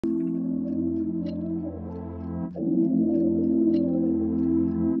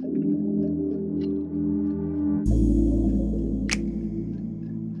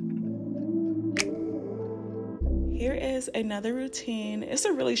guys another routine. It's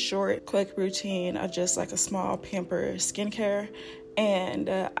a really short, quick routine of just like a small pamper skincare. And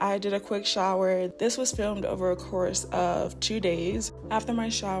I did a quick shower. This was filmed over a course of 2 days. After my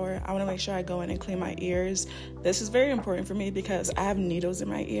shower, I want to make sure I go in and clean my ears. This is very important for me because I have needles in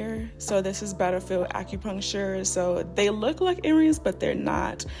my ear. So this is battlefield acupuncture. So they look like earrings, but they're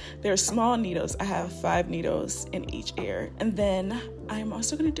not. They're small needles. I have 5 needles in each ear. And then I'm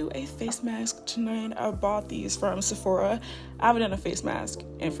also going to do a face mask tonight. I bought these from Sephora. I haven't done a face mask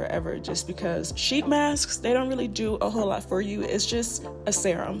in forever just because sheet masks, they don't really do a whole lot for you. It's just a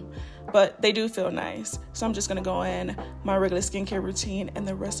serum, but they do feel nice. So I'm just going to go in my regular skincare routine, and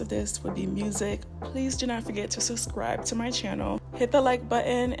the rest of this would be music. Please do not forget to subscribe to my channel. Hit the like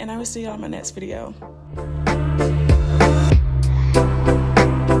button, and I will see you on my next video.